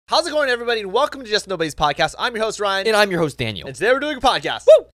How's it going, everybody? And welcome to Just Nobody's Podcast. I'm your host, Ryan. And I'm your host, Daniel. And today we're doing a podcast.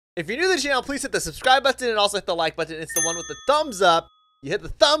 Woo! If you're new to the channel, please hit the subscribe button and also hit the like button. It's the one with the thumbs up. You hit the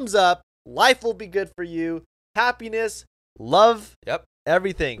thumbs up, life will be good for you. Happiness, love, Yep.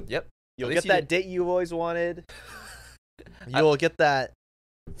 everything. Yep. You'll At get least you that date you always wanted. You'll get that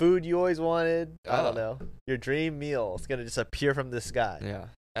food you always wanted. I don't know. Your dream meal is going to just appear from the sky. Yeah.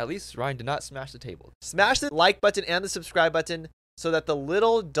 At least Ryan did not smash the table. Smash the like button and the subscribe button so that the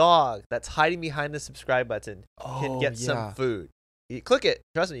little dog that's hiding behind the subscribe button can get some food. You click it.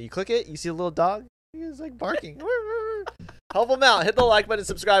 Trust me, you click it, you see a little dog, he's like barking. Help him out. Hit the like button,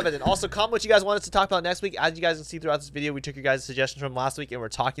 subscribe button. Also, comment what you guys want us to talk about next week. As you guys can see throughout this video, we took your guys' suggestions from last week and we're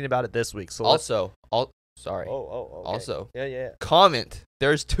talking about it this week. So Also, okay. Also, Yeah. comment.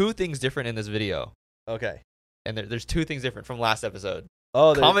 There's two things different in this video. Okay. And there's two things different from last episode.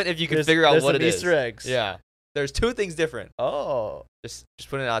 Oh, comment if you can figure out what it is. Easter eggs. Yeah. There's two things different. Oh. Just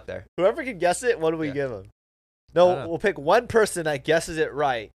putting it out there. Whoever can guess it, what do we give them? No, we'll pick one person that guesses it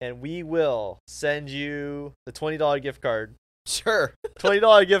right, and we will send you the $20 gift card. Sure.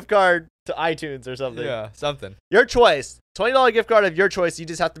 $20 gift card to iTunes or something. Yeah, something. Your choice. $20 gift card of your choice. You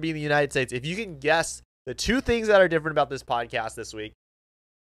just have to be in the United States. If you can guess the two things that are different about this podcast this week,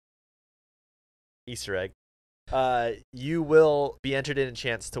 Easter egg, you will be entered in a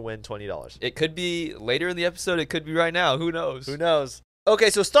chance to win $20. It could be later in the episode. It could be right now. Who knows? Who knows? Okay,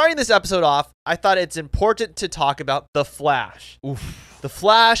 so starting this episode off, I thought it's important to talk about The Flash. Oof. The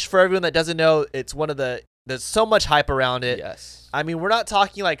Flash, for everyone that doesn't know, it's one of there's so much hype around it. Yes. I mean, we're not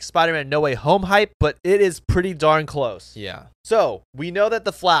talking like Spider-Man No Way Home hype, but it is pretty darn close. Yeah. So, we know that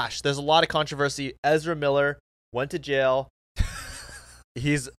The Flash, there's a lot of controversy. Ezra Miller went to jail.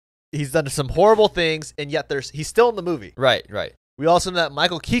 He's done some horrible things, and yet he's still in the movie. Right. We also know that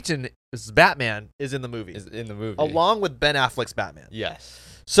Michael Keaton's Batman is in the movie. Along with Ben Affleck's Batman. Yes.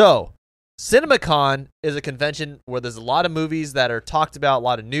 So, CinemaCon is a convention where there's a lot of movies that are talked about, a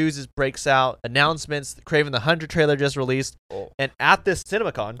lot of news breaks out, announcements. Kraven the Hunter trailer just released. Oh. And at this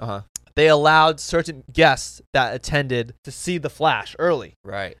CinemaCon, they allowed certain guests that attended to see The Flash early.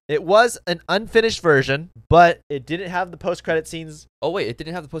 Right. It was an unfinished version, but it didn't have the post-credit scenes. Oh, wait. It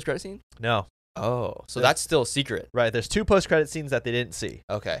didn't have the post-credit scene? No. Oh, so that's still a secret. Right. There's two post-credit scenes that they didn't see.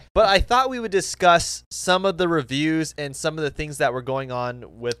 Okay. But I thought we would discuss some of the reviews and some of the things that were going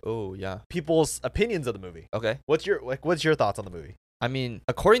on with people's opinions of the movie. Okay. What's your thoughts on the movie? I mean,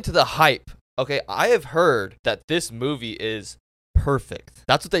 according to the hype, okay, I have heard that this movie is perfect.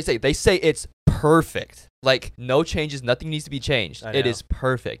 That's what they say. They say it's perfect. Like, no changes, nothing needs to be changed. It is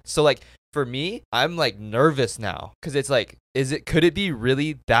perfect. So, like, for me, I'm like nervous now because it's like, could it be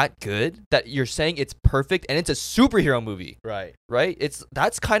really that good that you're saying it's perfect and it's a superhero movie? Right.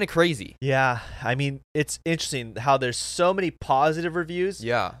 That's kind of crazy. Yeah. I mean, it's interesting how there's so many positive reviews.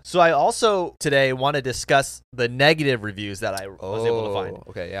 Yeah. So I also today want to discuss the negative reviews that I was able to find.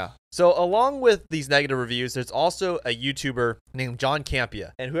 Okay. Yeah. So along with these negative reviews, there's also a YouTuber named John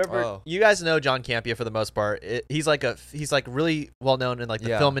Campea, and whoever you guys know John Campea for the most part, he's like really well known in like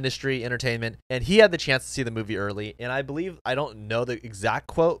the film industry, entertainment, and he had the chance to see the movie early, and I believe, I don't know the exact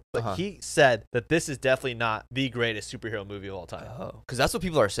quote, but he said that this is definitely not the greatest superhero movie of all time. Oh, because that's what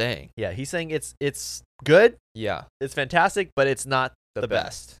people are saying. Yeah, he's saying it's good. Yeah, it's fantastic, but it's not the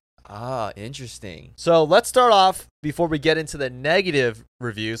best. Ah, interesting. So let's start off, before we get into the negative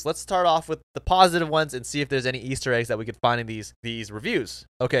reviews, let's start off with the positive ones and see if there's any Easter eggs that we could find in these reviews.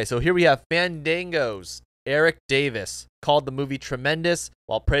 Okay, so here we have Fandango's Eric Davis called the movie tremendous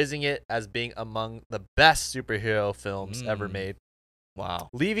while praising it as being among the best superhero films ever made. Wow.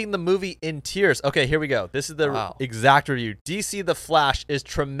 Leaving the movie in tears. Okay, here we go. This is the exact review. DC The Flash is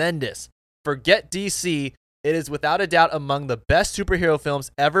tremendous. Forget DC. It is without a doubt among the best superhero films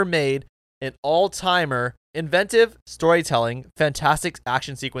ever made, an all-timer, inventive storytelling, fantastic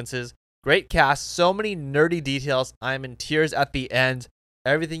action sequences, great cast, so many nerdy details. I'm in tears at the end.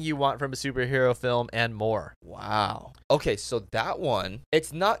 Everything you want from a superhero film and more. Wow. Okay, so that one,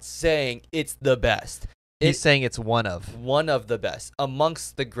 it's not saying it's the best. He's saying it's one of the best,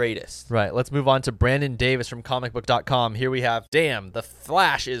 amongst the greatest. Right, let's move on to Brandon Davis from comicbook.com. Here we have, damn, The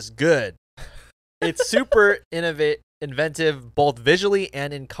Flash is good. It's super inventive, both visually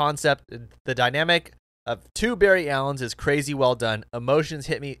and in concept. The dynamic of two Barry Allens is crazy well done. Emotions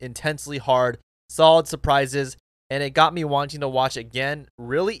hit me intensely hard. Solid surprises. And it got me wanting to watch again.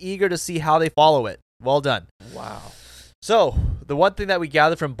 Really eager to see how they follow it. Well done. Wow. So, the one thing that we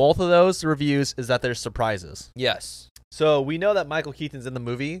gathered from both of those reviews is that there's surprises. Yes. So, we know that Michael Keaton's in the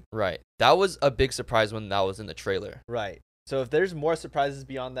movie. Right. That was a big surprise when that was in the trailer. Right. So if there's more surprises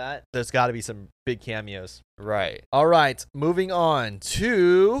beyond that, there's got to be some big cameos. Right. All right, moving on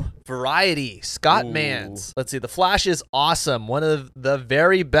to Variety. Scott Mans. Let's see. The Flash is awesome. One of the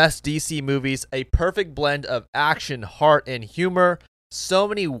very best DC movies. A perfect blend of action, heart, and humor. So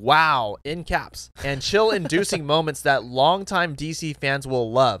many wow in caps and chill-inducing moments that longtime DC fans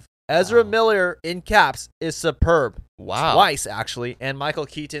will love. Ezra Miller in caps is superb. Wow. Twice, actually, and Michael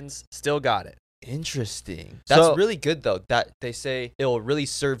Keaton's still got it. Interesting. That's really good, though, that they say it will really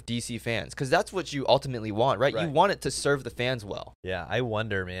serve DC fans, because that's what you ultimately want, right? You want it to serve the fans well. Yeah, I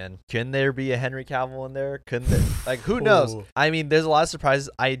wonder, man. Can there be a Henry Cavill in there? Couldn't there? Like, who knows? I mean, there's a lot of surprises.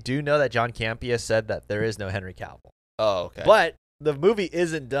 I do know that John Campea said that there is no Henry Cavill. Oh, okay. But the movie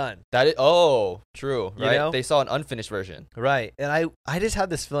isn't done. True, right? You know? They saw an unfinished version. Right. And I just have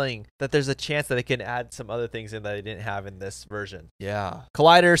this feeling that there's a chance that they can add some other things in that they didn't have in this version. Yeah.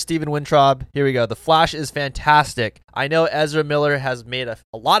 Collider, Stephen Wintraub. Here we go. The Flash is fantastic. I know Ezra Miller has made a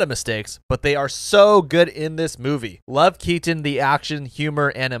lot of mistakes, but they are so good in this movie. Love Keaton, the action, humor,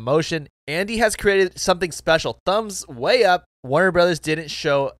 and emotion. Andy has created something special. Thumbs way up. Warner Brothers didn't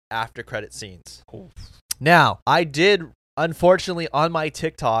show after credit scenes. Now, I did, unfortunately, on my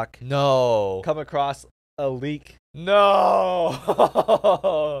TikTok, come across a leak.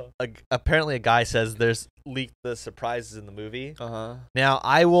 Apparently, a guy says there's leaked the surprises in the movie. Now,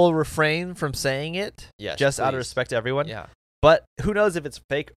 I will refrain from saying it, out of respect to everyone. Yeah. But who knows if it's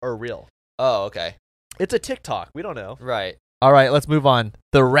fake or real? Oh, okay. It's a TikTok. We don't know. Right. All right, let's move on.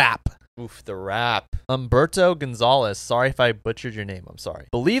 The Wrap. Oof, The Wrap. Umberto Gonzalez. Sorry if I butchered your name. I'm sorry.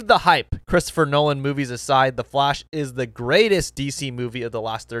 Believe the hype. Christopher Nolan movies aside, The Flash is the greatest DC movie of the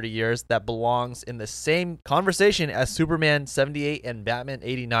last 30 years that belongs in the same conversation as Superman 78 and Batman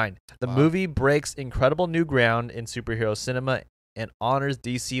 89. The movie breaks incredible new ground in superhero cinema and honors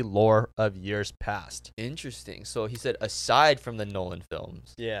DC lore of years past. Interesting. So he said aside from the Nolan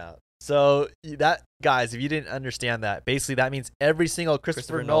films. Yeah. So that, guys, if you didn't understand that, basically that means every single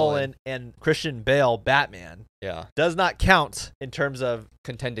Christopher Nolan and Christian Bale Batman does not count in terms of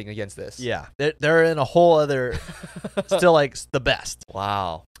contending against this. Yeah. They're in a whole other, still like the best.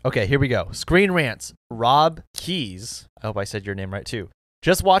 Wow. Okay, here we go. Screen Rants. Rob Keys. I hope I said your name right too.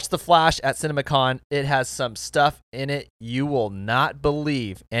 Just watch The Flash at CinemaCon. It has some stuff in it you will not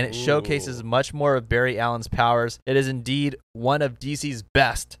believe, and it showcases much more of Barry Allen's powers. It is indeed one of DC's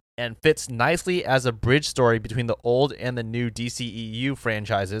best and fits nicely as a bridge story between the old and the new DCEU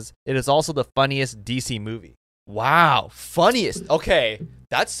franchises. It is also the funniest DC movie. Wow, funniest. Okay,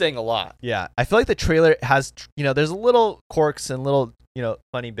 that's saying a lot. Yeah, I feel like the trailer has, there's little quirks and little,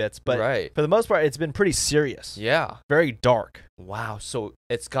 funny bits, but for the most part, it's been pretty serious. Yeah. Very dark. Wow, so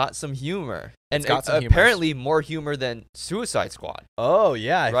it's got some humor. And some apparently more humor than Suicide Squad. Oh,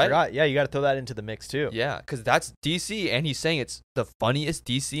 yeah, I forgot. Yeah, you got to throw that into the mix, too. Yeah, because that's DC, and he's saying it's the funniest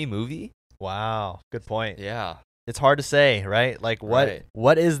DC movie? Wow, good point. Yeah. It's hard to say, right? Like,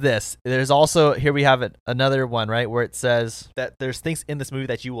 what is this? There's also, here we have another one, right, where it says that there's things in this movie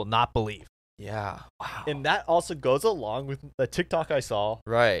that you will not believe. Yeah. Wow. And that also goes along with the TikTok I saw.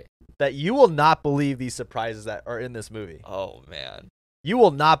 Right. That you will not believe these surprises that are in this movie. Oh, man. You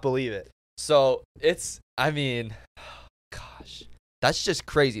will not believe it. So gosh, that's just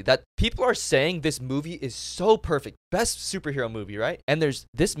crazy that people are saying this movie is so perfect. Best superhero movie, right? And there's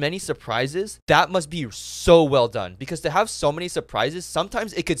this many surprises. That must be so well done, because to have so many surprises,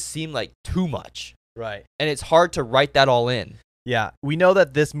 sometimes it could seem like too much. Right. And it's hard to write that all in. Yeah, we know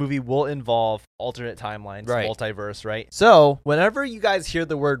that this movie will involve alternate timelines, right. Multiverse, right? So whenever you guys hear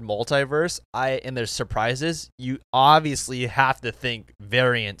the word multiverse, and there's surprises, you obviously have to think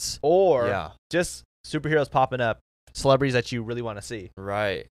variants or just superheroes popping up, celebrities that you really want to see.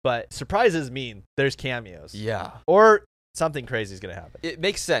 Right. But surprises mean there's cameos. Yeah. Or something crazy is going to happen. It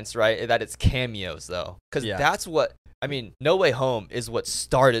makes sense, right, that it's cameos, though. Because that's what, No Way Home is what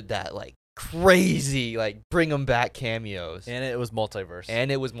started that, crazy, bring them back cameos. And it was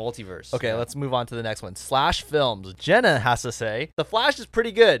multiverse. Okay, let's move on to the next one. Slash Films. Jenna has to say, The Flash is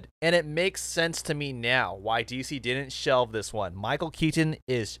pretty good, and it makes sense to me now why DC didn't shelve this one. Michael Keaton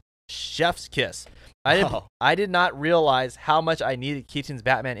is chef's kiss. I did not realize how much I needed Keaton's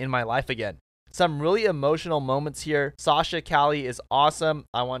Batman in my life again. Some really emotional moments here. Sasha Calle is awesome.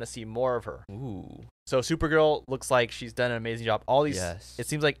 I want to see more of her. Ooh. So Supergirl looks like she's done an amazing job. All these, yes. It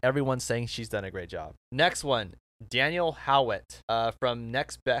seems like everyone's saying she's done a great job. Next one, Daniel Howitt from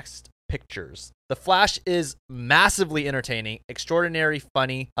Next Best Pictures. The Flash is massively entertaining, extraordinary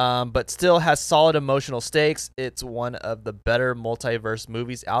funny, but still has solid emotional stakes. It's one of the better multiverse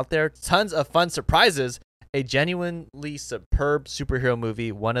movies out there. Tons of fun surprises. A genuinely superb superhero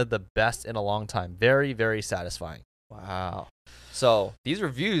movie, one of the best in a long time. Very, very satisfying. Wow. So these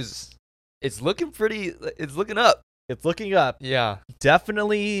reviews, it's looking up. It's looking up. Yeah.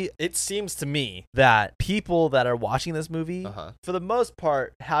 Definitely, it seems to me that people that are watching this movie, for the most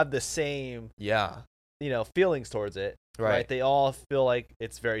part, have the same, feelings towards it. Right. They all feel like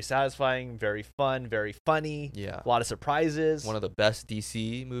it's very satisfying, very fun, very funny. Yeah. A lot of surprises. One of the best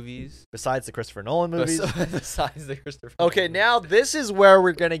DC movies. Besides the Christopher Nolan movies. Besides the Christopher Okay, Nolan. now this is where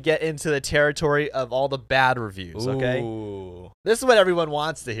we're going to get into the territory of all the bad reviews, okay? Ooh. This is what everyone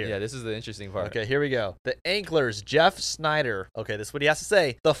wants to hear. Yeah, this is the interesting part. Okay, here we go. The Anklers, Jeff Snyder. Okay, this is what he has to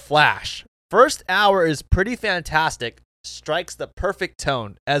say. The Flash. First hour is pretty fantastic. Strikes the perfect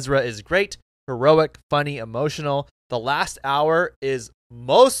tone. Ezra is great, heroic, funny, emotional. The last hour is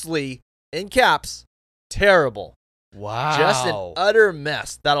mostly, in caps, terrible. Wow. Just an utter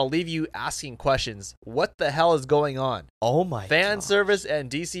mess that'll leave you asking questions. What the hell is going on? Oh my god. Fan service and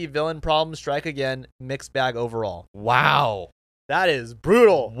DC villain problems strike again. Mixed bag overall. Wow. That is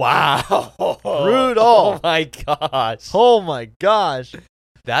brutal. Wow. Brutal. Oh my gosh. Oh my gosh.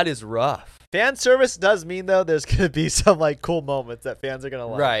 That is rough. Fan service does mean, though, there's going to be some cool moments that fans are going to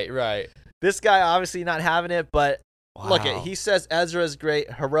like. Right. This guy obviously not having it, but wow. Look, he says Ezra is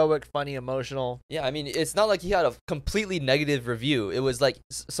great, heroic, funny, emotional. Yeah, I mean, it's not like he had a completely negative review. It was like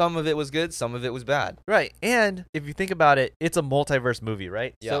some of it was good, some of it was bad. Right, and if you think about it, it's a multiverse movie,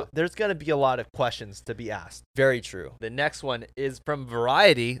 right? Yeah. So there's going to be a lot of questions to be asked. Very true. The next one is from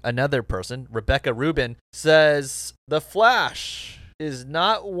Variety. Another person, Rebecca Rubin, says, The Flash is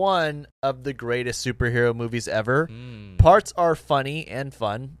not one of the greatest superhero movies ever. Parts are funny and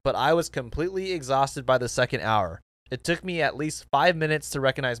fun, but I was completely exhausted by the second hour. It took me at least 5 minutes to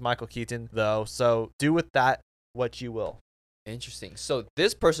recognize Michael Keaton, though, so do with that what you will. Interesting. So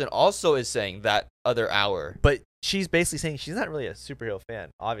this person also is saying that other hour. But she's basically saying she's not really a superhero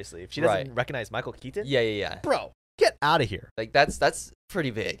fan, obviously. If she doesn't recognize Michael Keaton. Yeah. Bro, get out of here. Like, that's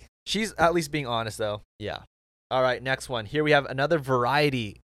pretty big. She's at least being honest, though. Yeah. All right, next one. Here we have another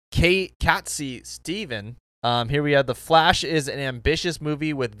Variety. Katsy Steven. Here we have The Flash is an ambitious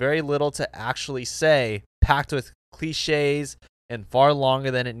movie with very little to actually say, packed with cliches and far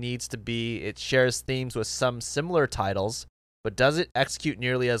longer than it needs to be. It shares themes with some similar titles, but doesn't execute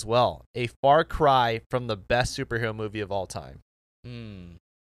nearly as well. A far cry from the best superhero movie of all time.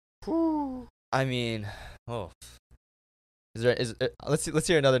 I mean, let's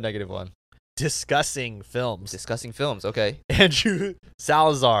hear another negative one. Discussing films. Okay. Andrew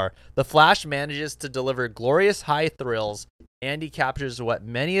Salazar. The Flash manages to deliver glorious high thrills. Andy captures what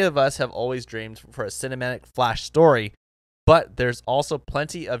many of us have always dreamed for a cinematic Flash story, but there's also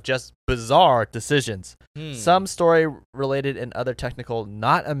plenty of just bizarre decisions. Some story-related and other technical,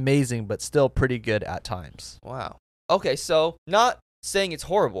 not amazing, but still pretty good at times. Wow. Okay, so not saying it's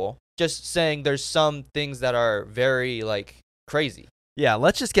horrible, just saying there's some things that are very, crazy. Yeah,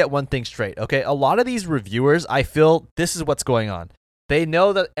 let's just get one thing straight, okay? A lot of these reviewers, I feel this is what's going on. They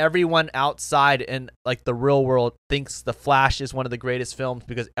know that everyone outside in the real world thinks The Flash is one of the greatest films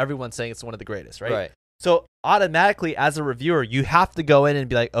because everyone's saying it's one of the greatest, right? Right. So automatically, as a reviewer, you have to go in and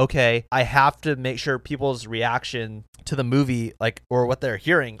be like, okay, I have to make sure people's reaction to the movie, or what they're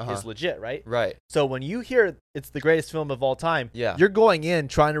hearing, is legit, right? Right. So when you hear it's the greatest film of all time, yeah, you're going in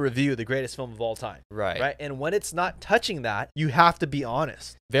trying to review the greatest film of all time. Right. Right. And when it's not touching that, you have to be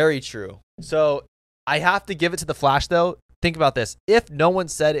honest. Very true. So I have to give it to The Flash, though. Think about this. If no one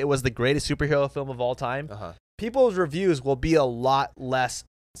said it was the greatest superhero film of all time, people's reviews will be a lot less.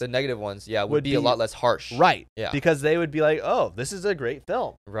 The negative ones, would be a lot less harsh. Right. Yeah. Because they would be like, oh, this is a great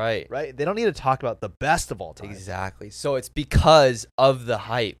film. Right. Right. They don't need to talk about the best of all time. Exactly. So it's because of the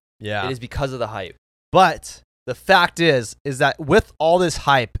hype. Yeah. It is because of the hype. But the fact is that with all this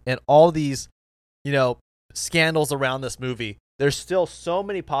hype and all these, scandals around this movie, there's still so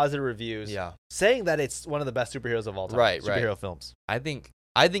many positive reviews saying that it's one of the best superheroes of all time. Right. Superhero films. I think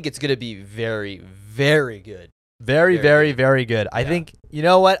it's going to be very, very good. Very, very, very good. I think, you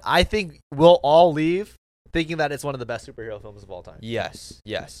know what? I think we'll all leave thinking that it's one of the best superhero films of all time. Yes.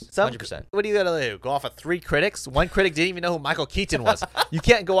 100%. What are you going to do? Go off of 3 critics? One critic didn't even know who Michael Keaton was. You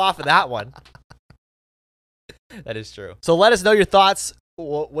can't go off of that one. That is true. So let us know your thoughts.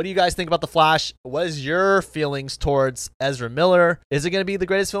 What do you guys think about The Flash? What is your feelings towards Ezra Miller? Is it going to be the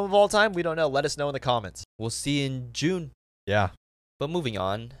greatest film of all time? We don't know. Let us know in the comments. We'll see in June. Yeah. But moving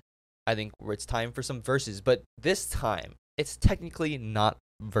on, I think it's time for some verses. But this time, it's technically not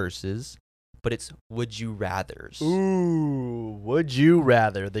verses, but it's Would You Rathers. Ooh, Would You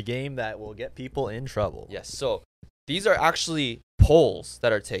Rather, the game that will get people in trouble. Yes. So these are actually polls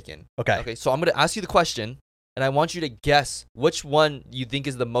that are taken. Okay. So I'm going to ask you the question, and I want you to guess which one you think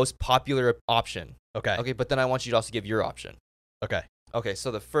is the most popular option. Okay. Okay, but then I want you to also give your option. Okay. Okay,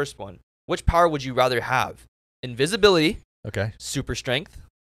 so the first one. Which power would you rather have? Invisibility, Okay. super strength,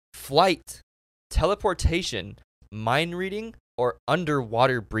 flight, teleportation, mind reading, or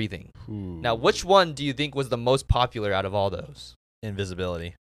underwater breathing? Now, which one do you think was the most popular out of all those?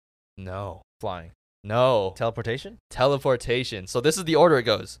 Invisibility. No. Flying. No. Teleportation? Teleportation. So this is the order it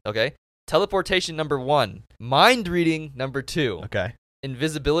goes, okay? Teleportation number 1, mind reading number 2, Okay.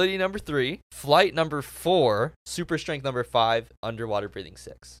 invisibility number 3, flight number 4, super strength number 5, underwater breathing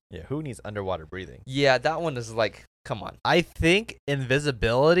 6. Yeah, who needs underwater breathing? Yeah, that one is like, come on. I think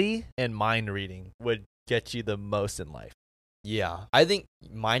invisibility and mind reading would get you the most in life. Yeah, I think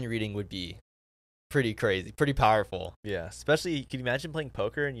mind reading would be pretty crazy, pretty powerful. Yeah, especially can you imagine playing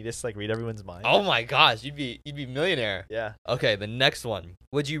poker and you just like read everyone's mind? Oh my gosh, you'd be millionaire. Yeah. Okay, the next one.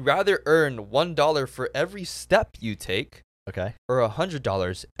 Would you rather earn $1 for every step you take Okay. or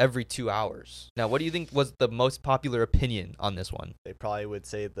 $100 every 2 hours? Now, what do you think was the most popular opinion on this one? They probably would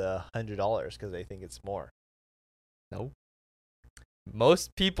say the $100 because they think it's more. No.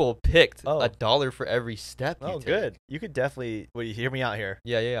 Most people picked Oh. $1 for every step you Oh, take. good. You could definitely. Well, you hear me out here.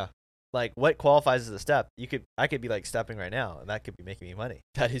 Yeah. Like, what qualifies as a step? I could be like stepping right now, and that could be making me money.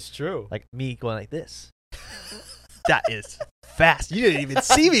 That is true. Like me going like this. That is fast. You didn't even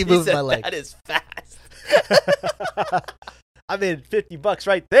see me He move said my leg. That is fast. I made $50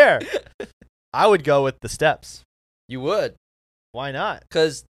 right there. I would go with the steps. You would. Why not?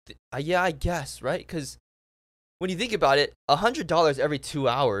 Because, yeah, I guess, right? Because when you think about it, $100 every 2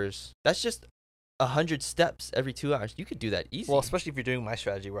 hours, that's just 100 steps every 2 hours. You could do that easy. Well, especially if you're doing my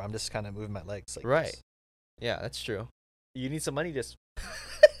strategy where I'm just kind of moving my legs like right. this. Yeah, that's true. You need some money just.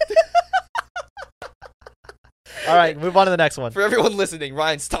 All right, move on to the next one. For everyone listening,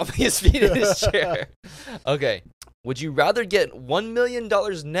 Ryan's stomping his feet in his chair. Okay. Would you rather get $1 million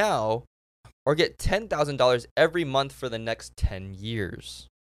now or get $10,000 every month for the next 10 years?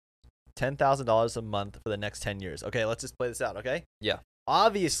 $10,000 a month for the next 10 years. Okay, let's just play this out, okay? Yeah.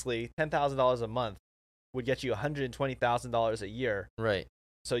 Obviously, $10,000 a month would get you $120,000 a year. Right.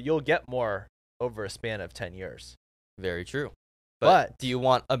 So you'll get more over a span of 10 years. Very true. But do you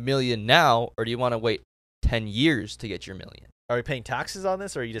want $1 million now or do you want to wait 10 years to get your million? Are we paying taxes on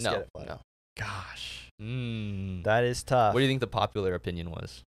this or you just no, get it flat? No. Gosh. Mm. That is tough. What do you think the popular opinion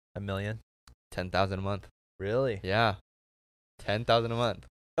was? $1 million? 10,000 a month. Really? Yeah. 10,000 a month.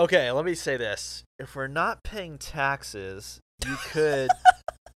 Okay, let me say this. If we're not paying taxes, you could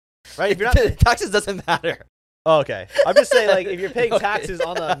right? If you're not taxes doesn't matter. Oh, okay. I'm just saying, like, if you're paying Okay. taxes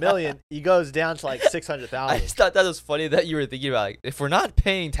on the $1 million, it goes down to like I 600,000. just thought that was funny that you were thinking about like if we're not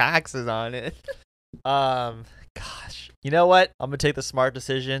paying taxes on it. Gosh, you know what? I'm gonna take the smart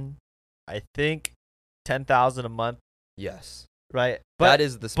decision. I think 10,000 a month, Yes. right? That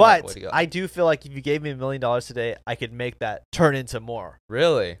is the smart way But to go. I do feel like if you gave me $1 million today, I could make that turn into more.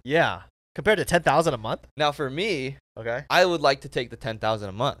 Really? Yeah, compared to 10,000 a month. Now for me, Okay. I would like to take the 10,000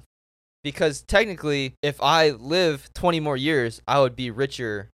 a month. Because technically, if I live 20 more years, I would be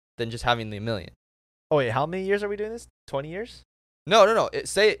richer than just having the $1 million. Oh wait, how many years are we doing this? 20 years? No.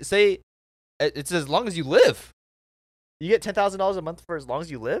 It's as long as you live. You get $10,000 a month for as long as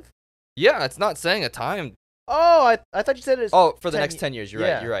you live? Yeah, it's not saying a time. Oh, I thought you said it's. Oh, for the 10 next 10 years. You're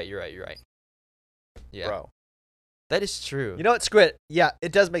yeah. right. You're right. Yeah. Bro. That is true. You know what? Screw it. Yeah,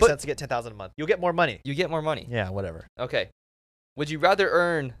 it does make But- sense to get 10,000 a month. You'll get more money. You get more money. Yeah, whatever. Okay. Would you rather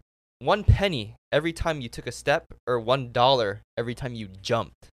earn 1 penny every time you took a step or $1 every time you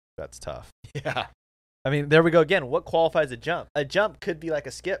jumped? That's tough. Yeah. I mean, there we go again. What qualifies a jump? A jump could be like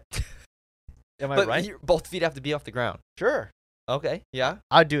a skip. Am I But right? both feet have to be off the ground. Sure. Okay. Yeah.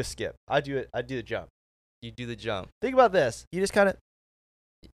 I'd do a skip. I'd do the jump. You do the jump. Think about this. You just kind of,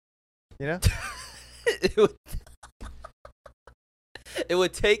 you know? It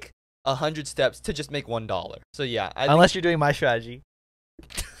would take 100 steps to just make $1. So yeah, Unless you're doing my strategy.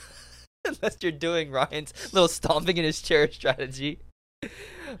 unless you're doing Ryan's little stomping in his chair strategy.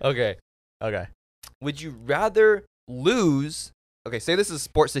 Okay. Okay. Would you rather lose? Okay, say this is a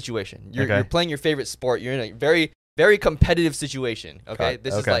sports situation. You're playing your favorite sport. You're in a very, very competitive situation. Okay,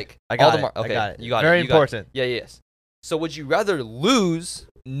 this is like I got all it. the okay. I got it. You got Very it. You got it. important. Yeah. Yes. So would you rather lose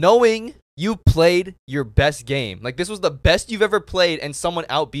knowing you played your best game? Like this was the best you've ever played and someone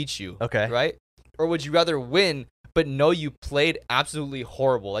outbeat you. Okay. Right? Or would you rather win but know you played absolutely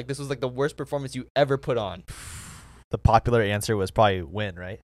horrible? Like this was like the worst performance you ever put on. The popular answer was probably win,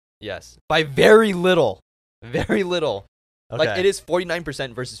 right? Yes. By very little. Very little. Okay. Like it is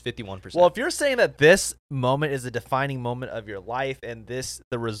 49% versus 51%. Well, if you're saying that this moment is a defining moment of your life and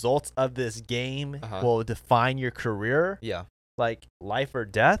the results of this game will define your career, yeah. like life or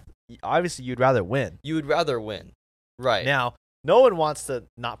death, obviously you'd rather win. You would rather win. Right. Now, no one wants to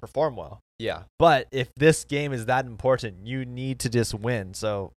not perform well. Yeah. But if this game is that important, you need to just win.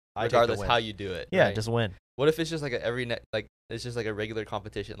 So regardless how you do it. Yeah, right? just win. What if it's just like it's just like a regular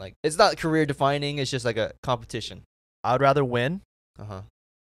competition? Like it's not career defining, it's just like a competition. I would rather win.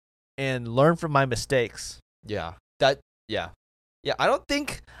 And learn from my mistakes. Yeah. Yeah, I don't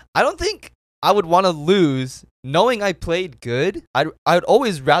think I would want to lose knowing I played good. I'd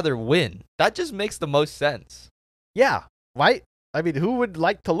always rather win. That just makes the most sense. Yeah, right? I mean, who would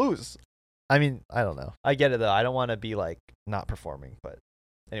like to lose? I mean, I don't know. I get it, though. I don't want to be, like, not performing. But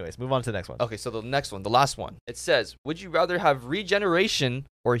anyways, move on to the next one. Okay, so the next one, the last one. It says, would you rather have regeneration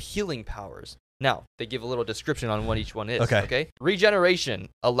or healing powers? Now, they give a little description on what each one is. Okay. Regeneration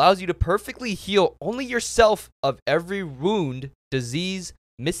allows you to perfectly heal only yourself of every wound, disease,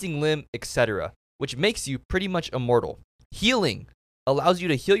 missing limb, etc., which makes you pretty much immortal. Healing allows you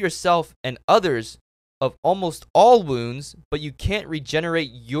to heal yourself and others of almost all wounds, but you can't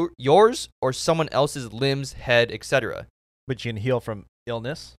regenerate yours or someone else's limbs, head, etc. But you can heal from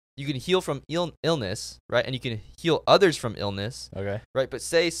illness. You can heal from illness, right? And you can heal others from illness. Okay. Right, but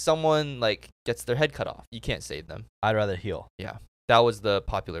say someone like gets their head cut off. You can't save them. I'd rather heal. Yeah. That was the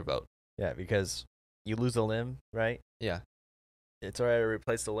popular vote. Yeah, because you lose a limb, right? Yeah. It's alright to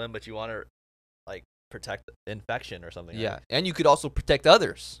replace the limb, but you want to like protect infection or something. Yeah. Right? And you could also protect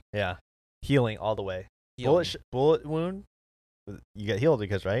others. Yeah. Healing all the way. Healing. Bullet wound, you get healed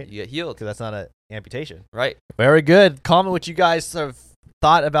because, right? You get healed. Because that's not an amputation. Right. Very good. Comment what you guys have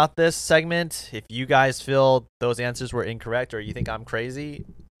thought about this segment. If you guys feel those answers were incorrect or you think I'm crazy,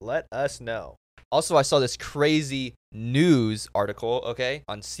 let us know. Also, I saw this crazy news article, okay?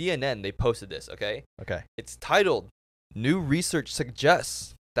 On CNN, they posted this, okay? Okay. It's titled, New Research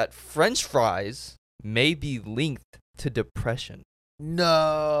Suggests That French Fries May Be Linked to Depression.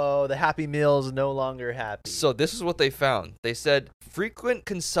 No, the Happy Meal is no longer happy. So this is what they found. They said frequent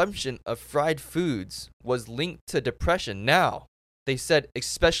consumption of fried foods was linked to depression. Now, they said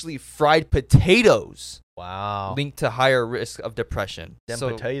especially fried potatoes. Wow. Linked to higher risk of depression. Them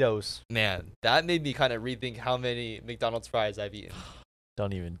potatoes. Man, that made me kind of rethink how many McDonald's fries I've eaten.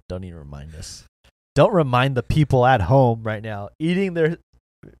 Don't even remind us. Don't remind the people at home right now eating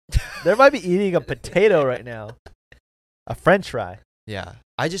they might be eating a potato right now. A French fry. Yeah.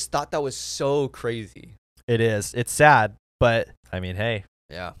 I just thought that was so crazy. It is. It's sad, but I mean, hey.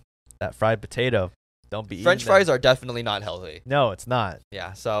 Yeah. That fried potato. Don't be eating French fries are definitely not healthy. No, it's not.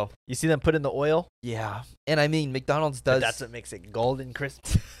 Yeah, so. You see them put in the oil? Yeah. And I mean, McDonald's does. And that's what makes it golden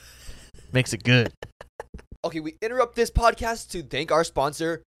crisp. Makes it good. Okay, we interrupt this podcast to thank our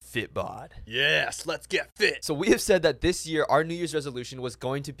sponsor, Fitbod. Yes, let's get fit. So we have said that this year, our New Year's resolution was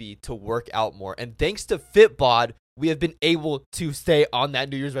going to be to work out more. And thanks to Fitbod, we have been able to stay on that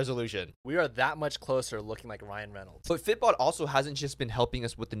New Year's resolution. We are that much closer looking like Ryan Reynolds. But Fitbod also hasn't just been helping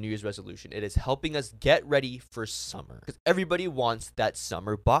us with the New Year's resolution. It is helping us get ready for summer. Because everybody wants that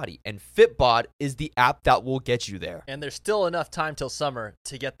summer body. And Fitbod is the app that will get you there. And there's still enough time till summer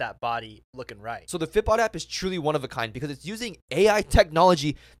to get that body looking right. So the Fitbod app is truly one of a kind because it's using AI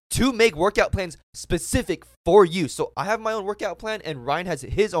technology to make workout plans specific for you. So I have my own workout plan and Ryan has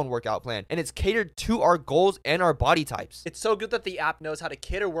his own workout plan. And it's catered to our goals and our body types. It's so good that the app knows how to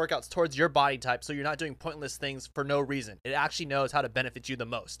cater workouts towards your body type so you're not doing pointless things for no reason. It actually knows how to benefit you the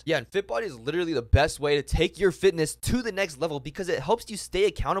most. Yeah, and Fitbod is literally the best way to take your fitness to the next level because it helps you stay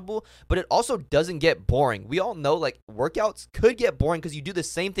accountable, but it also doesn't get boring. We all know like workouts could get boring because you do the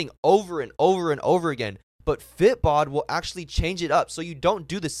same thing over and over and over again. But Fitbod will actually change it up so you don't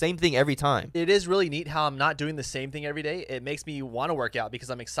do the same thing every time. It is really neat how I'm not doing the same thing every day. It makes me want to work out because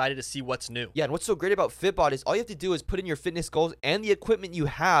I'm excited to see what's new. Yeah, and what's so great about Fitbod is all you have to do is put in your fitness goals and the equipment you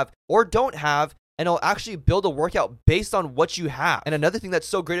have or don't have, and it'll actually build a workout based on what you have. And another thing that's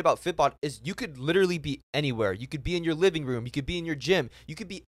so great about Fitbod is you could literally be anywhere. You could be in your living room. You could be in your gym. You could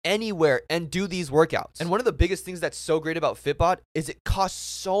be anywhere and do these workouts. And one of the biggest things that's so great about Fitbod is it costs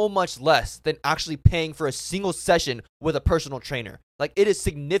so much less than actually paying for a single session with a personal trainer. Like, it is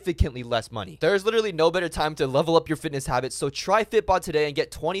significantly less money. There's literally no better time to level up your fitness habits. So try Fitbod today and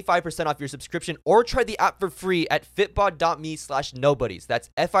get 25% off your subscription or try the app for free at fitbod.me/nobodies. That's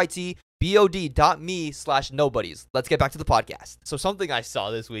FITBOD.me/nobodies. Let's get back to the podcast. So something I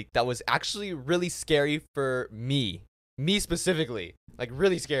saw this week that was actually really scary for me specifically, like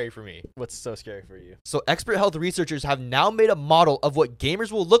really scary for me. What's so scary for you? So expert health researchers have now made a model of what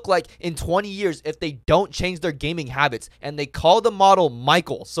gamers will look like in 20 years if they don't change their gaming habits, and they call the model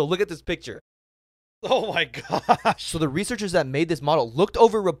Michael. So look at this picture. Oh my gosh. So the researchers that made this model looked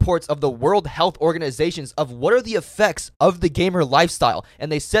over reports of the World Health Organizations of what are the effects of the gamer lifestyle.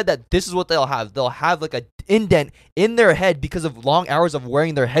 And they said that this is what they'll have. They'll have like an indent in their head because of long hours of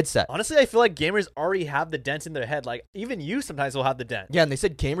wearing their headset. Honestly, I feel like gamers already have the dents in their head. Like, even you sometimes will have the dent. Yeah, and they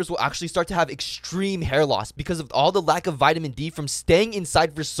said gamers will actually start to have extreme hair loss because of all the lack of vitamin D from staying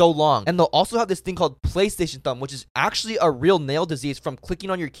inside for so long. And they'll also have this thing called PlayStation thumb, which is actually a real nail disease from clicking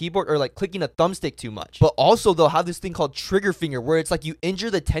on your keyboard or like clicking a thumbstick too much. But also they'll have this thing called trigger finger, where it's like you injure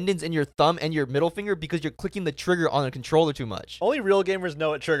the tendons in your thumb and your middle finger because you're clicking the trigger on a controller too much. Only real gamers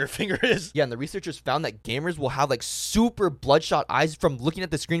know what trigger finger is. Yeah, and the researchers found that gamers will have like super bloodshot eyes from looking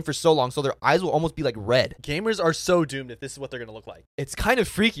at the screen for so long, so their eyes will almost be like red. Gamers are so doomed if this is what they're gonna look like. It's kind of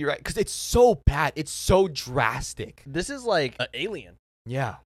freaky, right? Because it's so bad. It's so drastic. This is like an alien.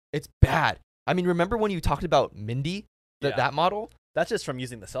 Yeah, it's bad. I mean, remember when you talked about Mindy, that model? That's just from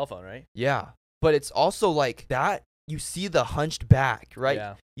using the cell phone, right? Yeah. But it's also like that. You see the hunched back, right?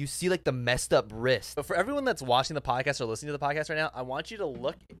 Yeah. You see like the messed up wrist. But for everyone that's watching the podcast or listening to the podcast right now, I want you to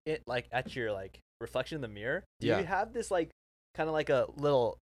look at your like reflection in the mirror. Do you have this like kind of like a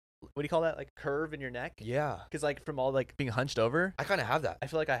little, what do you call that? Like curve in your neck? Yeah. Because like from all like being hunched over. I kind of have that. I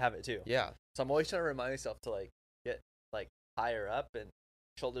feel like I have it too. Yeah. So I'm always trying to remind myself to like get like higher up and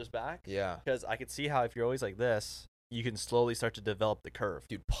shoulders back. Yeah. Because I could see how if you're always like this, you can slowly start to develop the curve.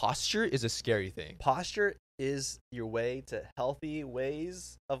 Dude, posture is a scary thing. Posture is your way to healthy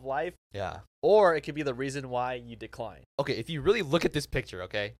ways of life. Yeah. Or it could be the reason why you decline. Okay, if you really look at this picture,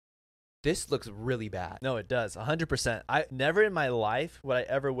 okay, this looks really bad. No, it does. 100%. I never in my life would I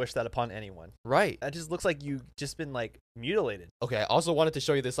ever wish that upon anyone. Right. That just looks like you just been like mutilated. Okay, I also wanted to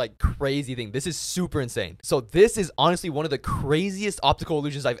show you this like crazy thing. This is super insane. So this is honestly one of the craziest optical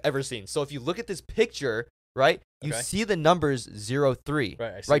illusions I've ever seen. So if you look at this picture, right, you see the numbers 03.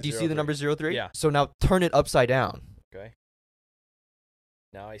 Right, do you see the number 03? Yeah. So now turn it upside down. Okay.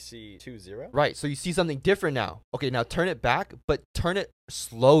 Now I see 20. Right, so you see something different now. Okay, now turn it back, but turn it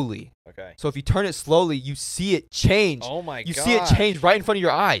slowly. Okay. So if you turn it slowly, you see it change. Oh my god. You see it change right in front of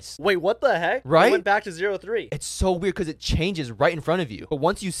your eyes. Wait, what the heck? Right? It went back to 03. It's so weird because it changes right in front of you. But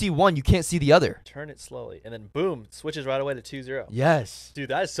once you see one, you can't see the other. Turn it slowly, and then boom, it switches right away to 20. Yes. Dude,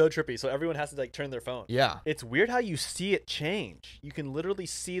 that is so trippy. So everyone has to like turn their phone. Yeah. It's weird how you see it change. You can literally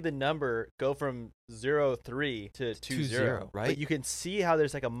see the number go from 03 to 20, right? But you can see how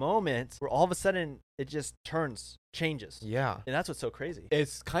there's like a moment where all of a sudden it just changes. Yeah. And that's what's so crazy.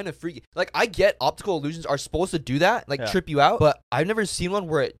 It's kind of freaky. Like, I get optical illusions are supposed to do that, like trip you out, but I've never seen one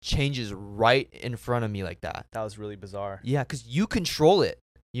where it changes right in front of me like that. That was really bizarre. Yeah, because you control it.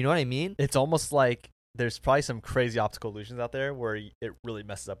 You know what I mean? It's almost like there's probably some crazy optical illusions out there where it really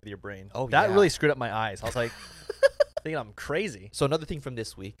messes up with your brain. Oh, that really screwed up my eyes. I was like, thinking I'm crazy. So another thing from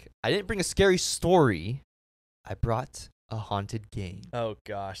this week, I didn't bring a scary story. I brought a haunted game. Oh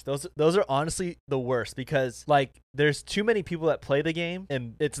gosh, those are honestly the worst because like there's too many people that play the game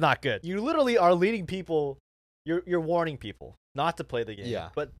and it's not good. You literally are leading people, you're warning people not to play the game. Yeah.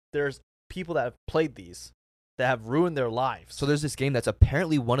 But there's people that have played these that have ruined their lives. So there's this game that's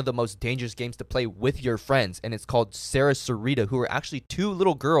apparently one of the most dangerous games to play with your friends, and it's called Sarah Sarita, who are actually two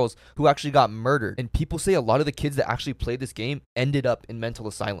little girls who actually got murdered. And people say a lot of the kids that actually played this game ended up in mental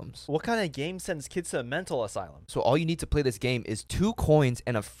asylums. What kind of game sends kids to a mental asylum? So all you need to play this game is 2 coins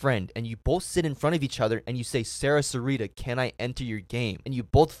and a friend, and you both sit in front of each other and you say, Sarah Sarita, can I enter your game? And you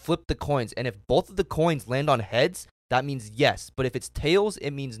both flip the coins, and if both of the coins land on heads, that means yes. But if it's tails,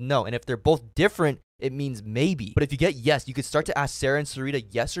 it means no. And if they're both different, it means maybe. But if you get yes, you could start to ask Sarah and Sarita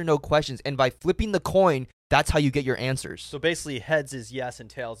yes or no questions. And by flipping the coin, that's how you get your answers. So basically heads is yes and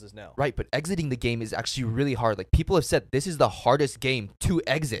tails is no. Right, but exiting the game is actually really hard. Like, people have said this is the hardest game to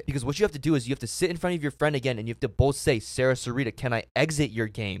exit. Because what you have to do is you have to sit in front of your friend again and you have to both say, Sarah Sarita, can I exit your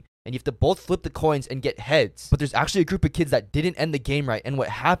game? And you have to both flip the coins and get heads. But there's actually a group of kids that didn't end the game right. And what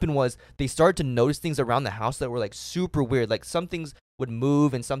happened was they started to notice things around the house that were like super weird. Like, some things would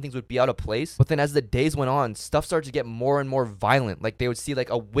move and some things would be out of place. But then as the days went on, stuff started to get more and more violent. Like, they would see like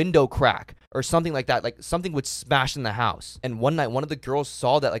a window crack or something like that. Like, something would smash in the house. And one night, one of the girls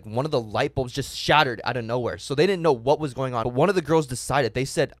saw that like one of the light bulbs just shattered out of nowhere. So they didn't know what was going on. But one of the girls decided, they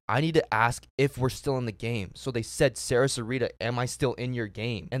said, I need to ask if we're still in the game. So they said, Sarah Sarita, am I still in your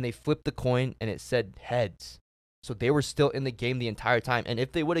game? And they flipped the coin and it said heads. So they were still in the game the entire time. And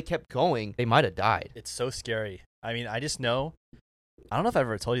if they would have kept going, they might have died. It's so scary. I mean, I just know I don't know if I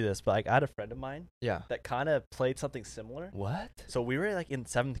ever told you this, but like I had a friend of mine Yeah. that kind of played something similar. What? So we were like in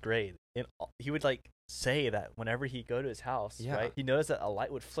 7th grade, and he would like say that whenever he'd go to his house, right, he noticed that a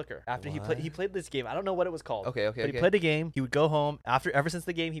light would flicker after he played this game. I don't know what it was called. Okay. But he played a game. He would go home ever since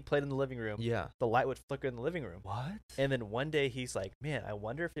the game he played in the living room. Yeah. The light would flicker in the living room. What? And then one day he's like, man, I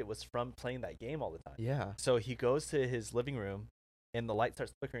wonder if it was from playing that game all the time. Yeah. So he goes to his living room, and the light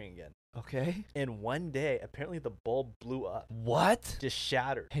starts flickering again. Okay. And one day, apparently the bulb blew up. What? Just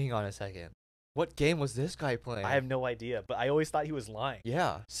shattered. Hang on a second. What game was this guy playing? I have no idea, but I always thought he was lying.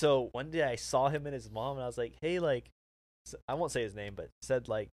 Yeah. So one day I saw him and his mom, and I was like, hey, like, I won't say his name, but said,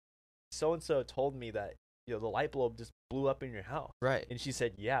 like, so-and-so told me that, you know, the light bulb just blew up in your house. Right. And she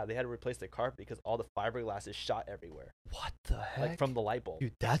said, yeah, they had to replace the carpet because all the fiberglass is shot everywhere. What the heck? Like, from the light bulb.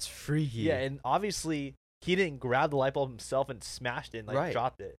 Dude, that's freaky. Yeah, and obviously he didn't grab the light bulb himself and smashed it and, like,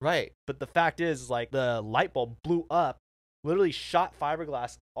 dropped it. Right. But the fact is, like, the light bulb blew up, literally shot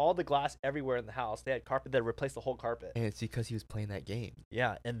fiberglass, all the glass everywhere in the house. They had carpet that replaced the whole carpet. And it's because he was playing that game.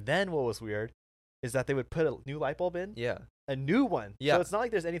 Yeah, and then what was weird is that they would put a new light bulb in. Yeah. A new one. Yeah. So it's not like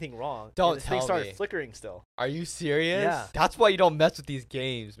there's anything wrong. Don't this tell thing started me. flickering still. Are you serious? Yeah. That's why you don't mess with these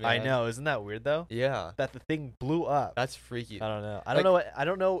games, man. I know. Isn't that weird though? Yeah. That the thing blew up. That's freaky. I don't know. I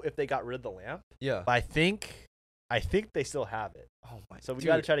don't know if they got rid of the lamp. Yeah. But I think they still have it. Oh my. So we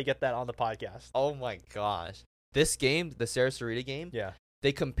got to try to get that on the podcast. Oh my gosh. This game, the Sarah Sarita game. Yeah.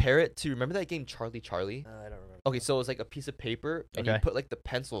 They compare it to, remember that game Charlie Charlie? I don't remember. Okay, so it was like a piece of paper and you put like the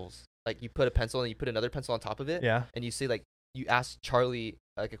pencils. Like you put a pencil and you put another pencil on top of it. Yeah. And you say like, you ask Charlie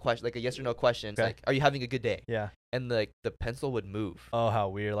like a question, like a yes or no question. It's like, are you having a good day? Yeah. And like the pencil would move. Oh, how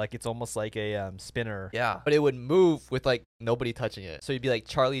weird. Like it's almost like a spinner. Yeah. But it would move with like nobody touching it. So you'd be like,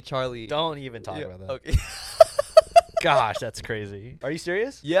 Charlie Charlie. Don't even talk about that. Okay. Gosh, that's crazy. Are you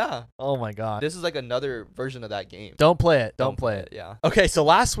serious? Yeah. Oh my god. This is like another version of that game. Don't play it. Don't play it. Yeah. Okay, so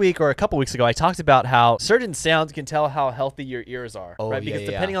last week or a couple weeks ago, I talked about how certain sounds can tell how healthy your ears are. Oh, right? Because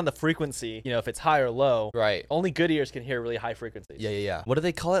depending on the frequency, you know, if it's high or low, right. Only good ears can hear really high frequencies. Yeah. What do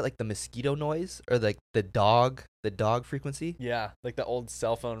they call it? Like the mosquito noise or like the dog frequency? Yeah, like the old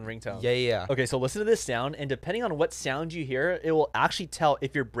cell phone ringtone. Yeah. Okay, so listen to this sound, and depending on what sound you hear, it will actually tell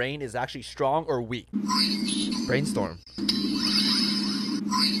if your brain is actually strong or weak. Brainstorm.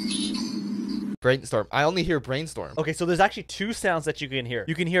 Brainstorm. I only hear brainstorm. Okay, so there's actually two sounds that you can hear.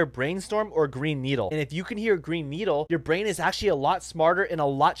 You can hear brainstorm or green needle. And if you can hear green needle, your brain is actually a lot smarter and a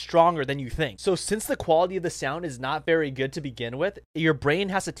lot stronger than you think. So since the quality of the sound is not very good to begin with, your brain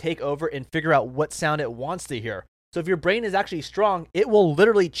has to take over and figure out what sound it wants to hear. So if your brain is actually strong, it will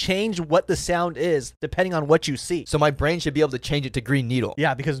literally change what the sound is depending on what you see. So my brain should be able to change it to green needle.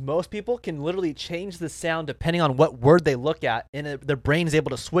 Yeah, because most people can literally change the sound depending on what word they look at, and their brain is able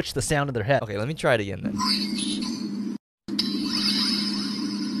to switch the sound in their head. Okay, let me try it again then.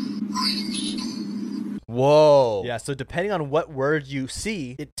 Whoa. Yeah, so depending on what word you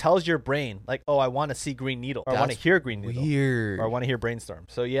see, it tells your brain, like, oh, I want to see green needle, or I want to hear green needle. Weird. Or I want to hear brainstorm.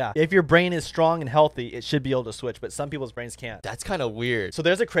 So yeah, if your brain is strong and healthy, it should be able to switch, but some people's brains can't. That's kind of weird. So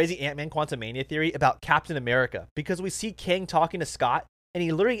there's a crazy Ant-Man Quantumania theory about Captain America, because we see Kang talking to Scott, and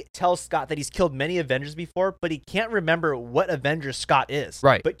he literally tells Scott that he's killed many Avengers before, but he can't remember what Avenger Scott is.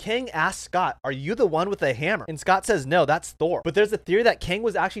 Right. But Kang asks Scott, are you the one with the hammer? And Scott says, no, that's Thor. But there's a theory that Kang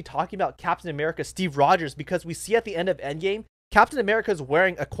was actually talking about Captain America Steve Rogers, because we see at the end of Endgame, Captain America is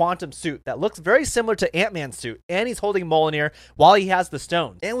wearing a quantum suit that looks very similar to Ant-Man's suit, and he's holding Mjolnir while he has the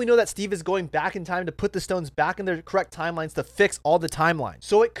stones. And we know that Steve is going back in time to put the stones back in their correct timelines to fix all the timelines.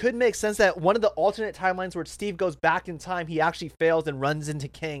 So it could make sense that one of the alternate timelines where Steve goes back in time, he actually fails and runs into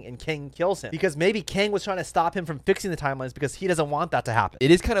Kang, and Kang kills him. Because maybe Kang was trying to stop him from fixing the timelines because he doesn't want that to happen.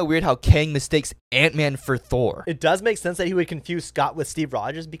 It is kind of weird how Kang mistakes Ant-Man for Thor. It does make sense that he would confuse Scott with Steve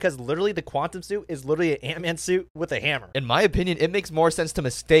Rogers, because literally the quantum suit is literally an Ant-Man suit with a hammer. In my opinion, it makes more sense to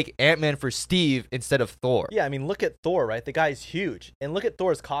mistake Ant-Man for Steve instead of Thor. Yeah, I mean, look at Thor, right? The guy's huge. And look at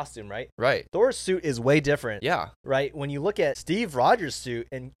Thor's costume, right? Right. Thor's suit is way different. Yeah. Right? When you look at Steve Rogers' suit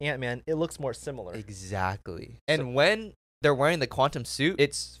and Ant-Man, it looks more similar. Exactly. And when they're wearing the quantum suit,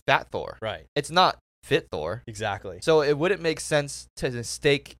 it's Fat Thor. Right. It's not Fit Thor. Exactly. So it wouldn't make sense to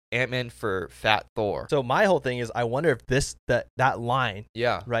mistake Ant-Man for Fat Thor. So my whole thing is, I wonder if that line,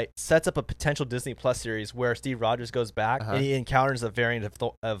 yeah, right, sets up a potential Disney Plus series where Steve Rogers goes back and he encounters a variant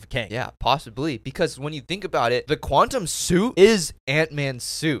of Kang. Yeah, possibly. Because when you think about it, the quantum suit is Ant-Man's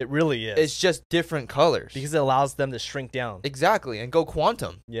suit. It really is. It's just different colors. Because it allows them to shrink down. Exactly, and go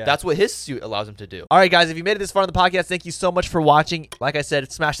quantum. Yeah. That's what his suit allows him to do. All right, guys, if you made it this far in the podcast, thank you so much for watching. Like I said,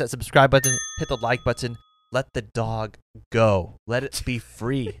 smash that subscribe button, hit the like button. Let the dog go. Let it be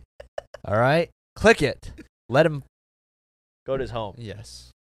free. All right? Click it. Let him go. Go to his home. Yes.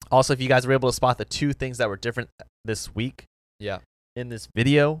 Also, if you guys were able to spot the 2 things that were different this week in this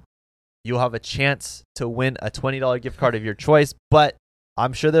video, you'll have a chance to win a $20 gift card of your choice. But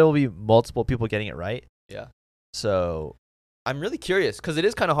I'm sure there will be multiple people getting it right. Yeah. So I'm really curious because it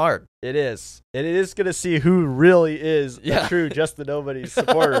is kind of hard. It is. And it is going to see who really is a true Just the Nobodies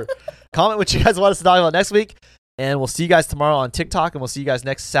supporter. Comment what you guys want us to talk about next week. And we'll see you guys tomorrow on TikTok. And we'll see you guys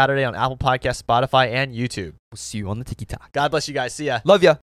next Saturday on Apple Podcasts, Spotify, and YouTube. We'll see you on the TikTok. God bless you guys. See ya. Love ya.